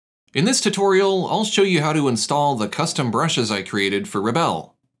In this tutorial, I'll show you how to install the custom brushes I created for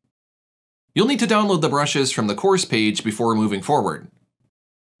Rebelle. You'll need to download the brushes from the course page before moving forward.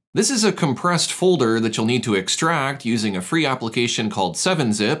 This is a compressed folder that you'll need to extract using a free application called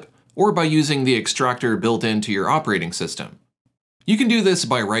 7-Zip, or by using the extractor built into your operating system. You can do this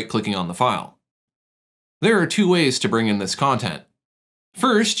by right-clicking on the file. There are two ways to bring in this content.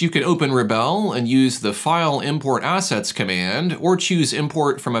 First, you can open Rebelle and use the File Import Assets command, or choose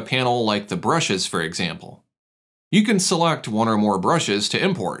Import from a panel like the brushes, for example. You can select one or more brushes to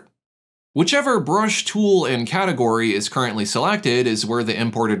import. Whichever brush tool and category is currently selected is where the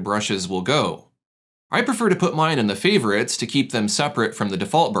imported brushes will go. I prefer to put mine in the favorites to keep them separate from the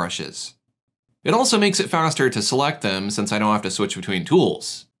default brushes. It also makes it faster to select them since I don't have to switch between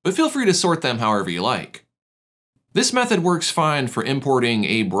tools, but feel free to sort them however you like. This method works fine for importing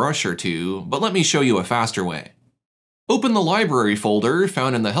a brush or two, but let me show you a faster way. Open the Library folder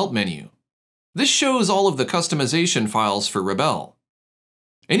found in the Help menu. This shows all of the customization files for Rebelle.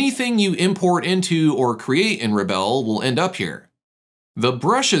 Anything you import into or create in Rebelle will end up here. The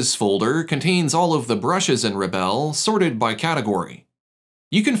Brushes folder contains all of the brushes in Rebelle sorted by category.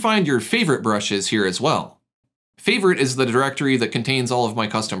 You can find your favorite brushes here as well. Favorite is the directory that contains all of my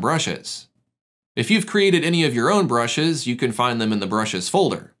custom brushes. If you've created any of your own brushes, you can find them in the Brushes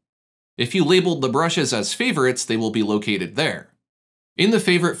folder. If you labeled the brushes as favorites, they will be located there. In the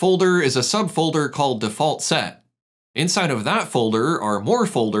Favorite folder is a subfolder called Default Set. Inside of that folder are more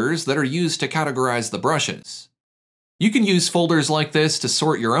folders that are used to categorize the brushes. You can use folders like this to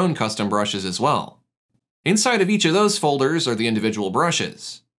sort your own custom brushes as well. Inside of each of those folders are the individual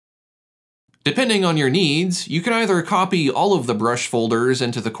brushes. Depending on your needs, you can either copy all of the brush folders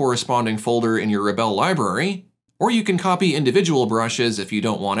into the corresponding folder in your Rebelle library, or you can copy individual brushes if you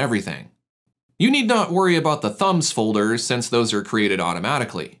don't want everything. You need not worry about the thumbs folders since those are created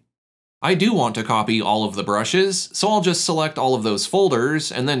automatically. I do want to copy all of the brushes, so I'll just select all of those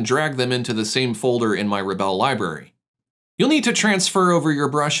folders and then drag them into the same folder in my Rebelle library. You'll need to transfer over your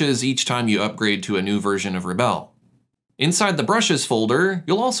brushes each time you upgrade to a new version of Rebelle. Inside the Brushes folder,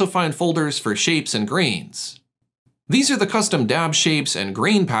 you'll also find folders for shapes and grains. These are the custom dab shapes and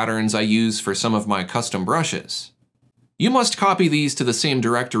grain patterns I use for some of my custom brushes. You must copy these to the same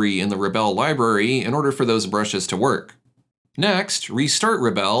directory in the Rebelle library in order for those brushes to work. Next, restart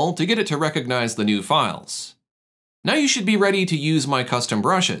Rebelle to get it to recognize the new files. Now you should be ready to use my custom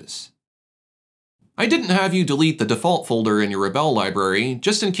brushes. I didn't have you delete the default folder in your Rebelle library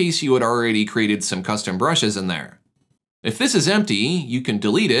just in case you had already created some custom brushes in there. If this is empty, you can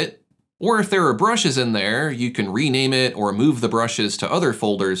delete it, or if there are brushes in there, you can rename it or move the brushes to other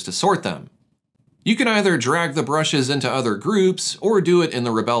folders to sort them. You can either drag the brushes into other groups or do it in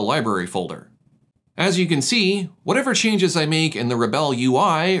the Rebelle library folder. As you can see, whatever changes I make in the Rebelle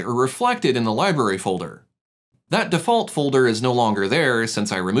UI are reflected in the library folder. That default folder is no longer there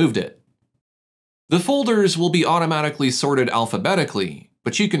since I removed it. The folders will be automatically sorted alphabetically,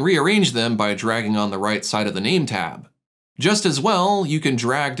 but you can rearrange them by dragging on the right side of the Name tab. Just as well, you can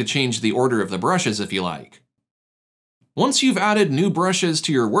drag to change the order of the brushes if you like. Once you've added new brushes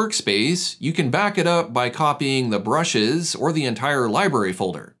to your workspace, you can back it up by copying the brushes or the entire library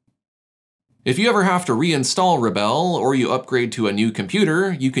folder. If you ever have to reinstall Rebelle or you upgrade to a new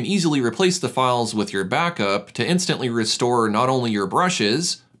computer, you can easily replace the files with your backup to instantly restore not only your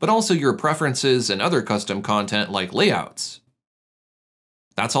brushes, but also your preferences and other custom content like layouts.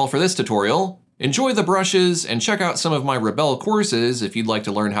 That's all for this tutorial. Enjoy the brushes and check out some of my Rebelle courses if you'd like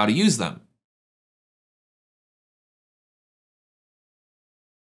to learn how to use them.